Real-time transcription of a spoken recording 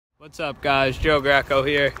What's up guys, Joe Greco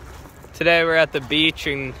here. Today we're at the beach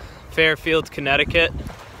in Fairfield, Connecticut,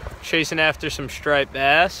 chasing after some striped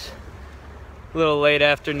bass. A little late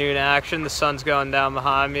afternoon action, the sun's going down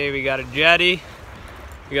behind me. We got a jetty,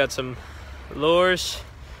 we got some lures,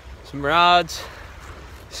 some rods,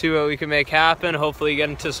 see what we can make happen, hopefully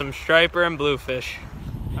get into some striper and bluefish.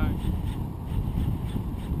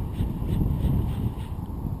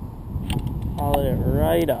 Followed it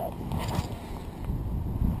right up.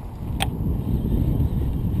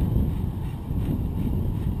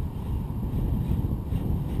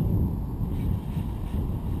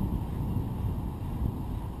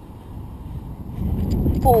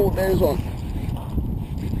 Oh, there's one.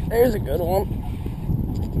 There's a good one.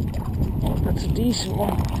 Oh, that's a decent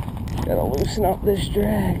one. Gotta loosen up this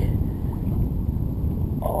drag.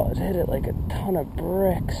 Oh, it hit it like a ton of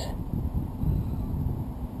bricks.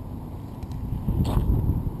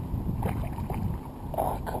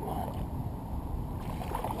 Oh, come on.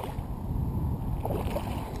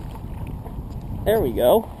 There we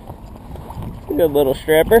go. Good little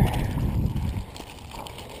stripper.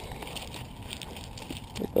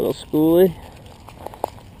 Little schoolie.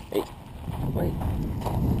 Hey, wait.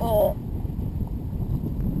 Oh.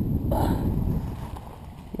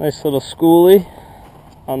 Nice little schoolie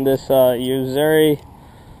on this Uzuri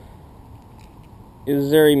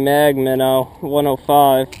Mag Minnow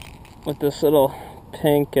 105 with this little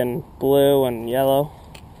pink and blue and yellow.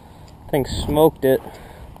 I think smoked it.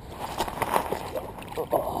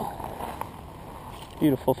 Oh.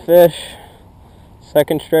 Beautiful fish.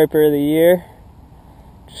 Second striper of the year.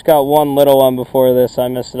 Just got one little one before this. I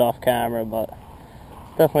missed it off camera, but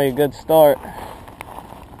definitely a good start. See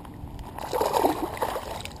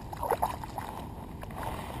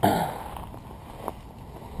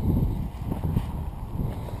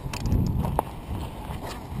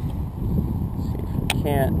if we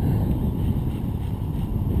can't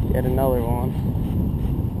get another one.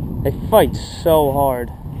 They fight so hard.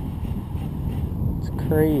 It's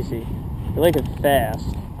crazy. They like it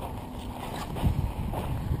fast.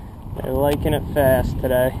 They're liking it fast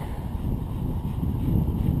today.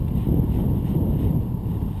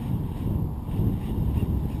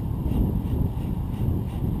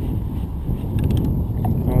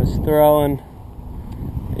 I was throwing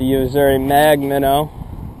a Uzuri Mag Minnow.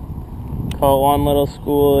 Caught one little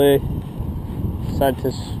schoolie. Decided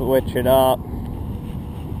to switch it up.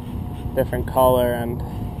 Different color, and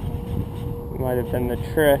it might have been the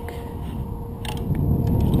trick.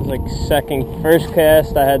 Like first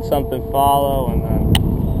cast I had something follow, and then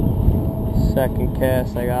second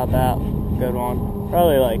cast I got that good one.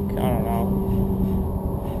 Probably like, I don't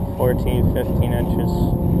know, 14, 15 inches.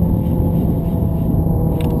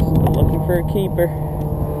 Still looking for a keeper.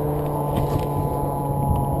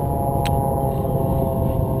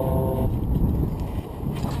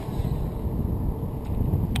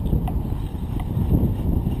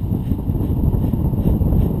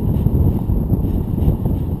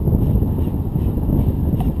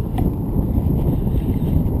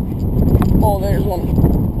 Oh, there's one.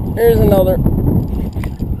 There's another.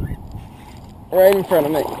 Right in front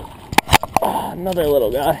of me. Oh, another little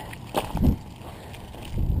guy.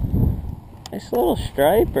 Nice little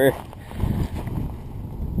striper.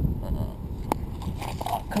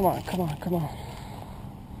 Oh, come on, come on, come on.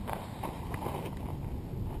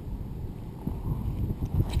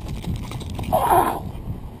 Oh,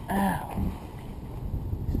 ow.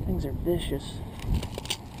 These things are vicious.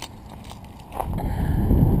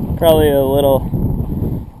 Probably a little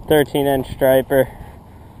 13-inch striper.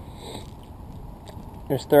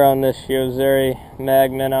 Just throwing this Uzuri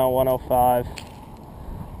Mag Minnow 105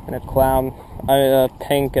 and a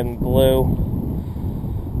pink and blue.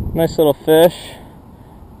 Nice little fish.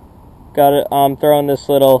 Got it. I'm throwing this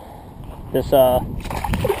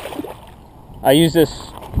I use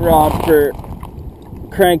this rod for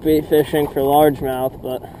crankbait fishing for largemouth,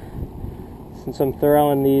 but since I'm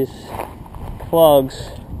throwing these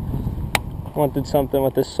plugs, wanted something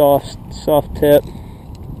with a soft tip.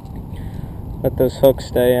 Let those hooks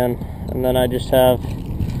stay in. And then I just have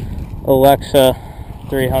Alexa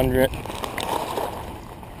 300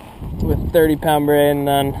 with 30-pound braid, and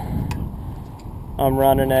then I'm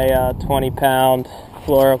running a 20-pound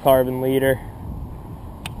fluorocarbon leader.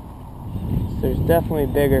 So there's definitely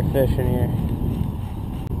bigger fish in here.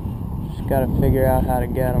 Just gotta figure out how to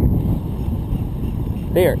get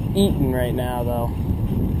them. They are eating right now though.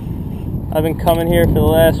 I've been coming here for the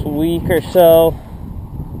last week or so,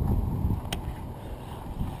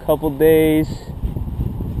 couple days.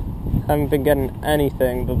 Haven't been getting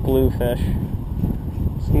anything but bluefish.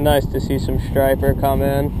 It's nice to see some striper come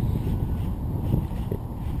in.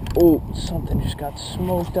 Oh, something just got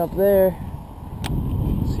smoked up there.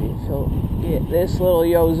 Let's see if he'll get this little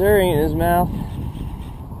Yozuri in his mouth.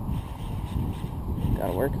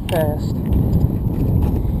 Gotta work it fast.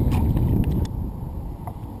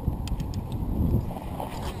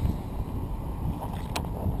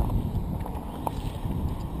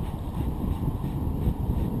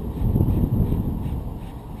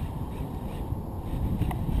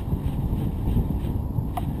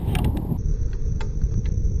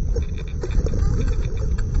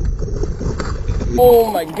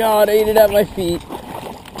 Oh my God, I ate it at my feet.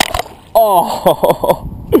 Oh,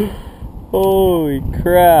 holy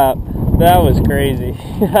crap. That was crazy.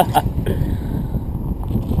 He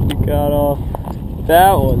got off.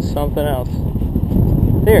 That was something else.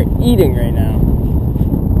 They're eating right now.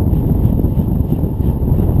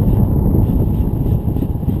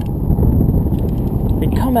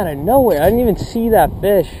 They come out of nowhere. I didn't even see that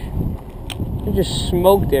fish. They just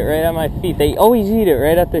smoked it right at my feet. They always eat it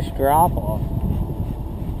right at this drop off.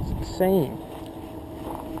 Insane.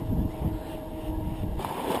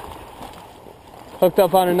 Hooked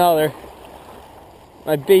up on another.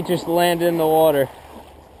 My bait just landed in the water.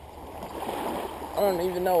 I don't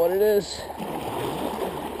even know what it is.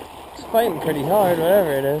 It's fighting pretty hard,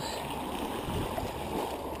 whatever it is.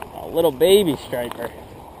 A little baby striper.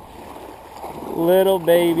 Little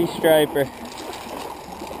baby striper.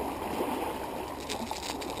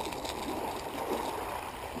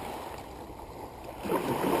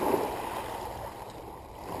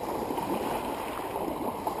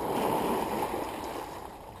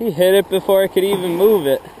 He hit it before I could even move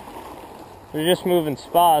it. We're just moving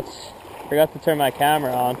spots. Forgot to turn my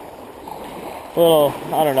camera on. Little,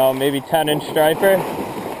 I don't know, maybe 10-inch striper.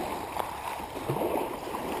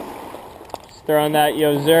 Just throwing that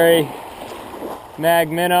Yozuri Mag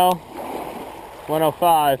Minnow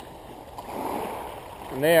 105.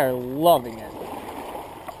 And they are loving it.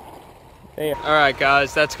 Alright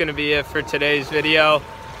guys, that's going to be it for today's video.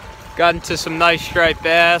 Got into some nice striped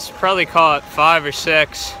bass, probably caught 5 or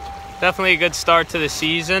 6. Definitely a good start to the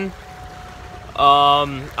season.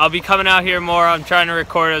 I'll be coming out here more. I'm trying to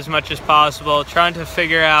record as much as possible, trying to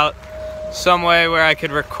figure out some way where I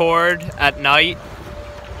could record at night.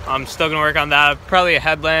 I'm still gonna work on that, probably a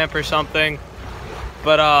headlamp or something.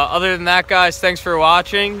 But other than that guys, thanks for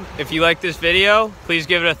watching. If you like this video, please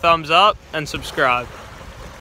give it a thumbs up and subscribe.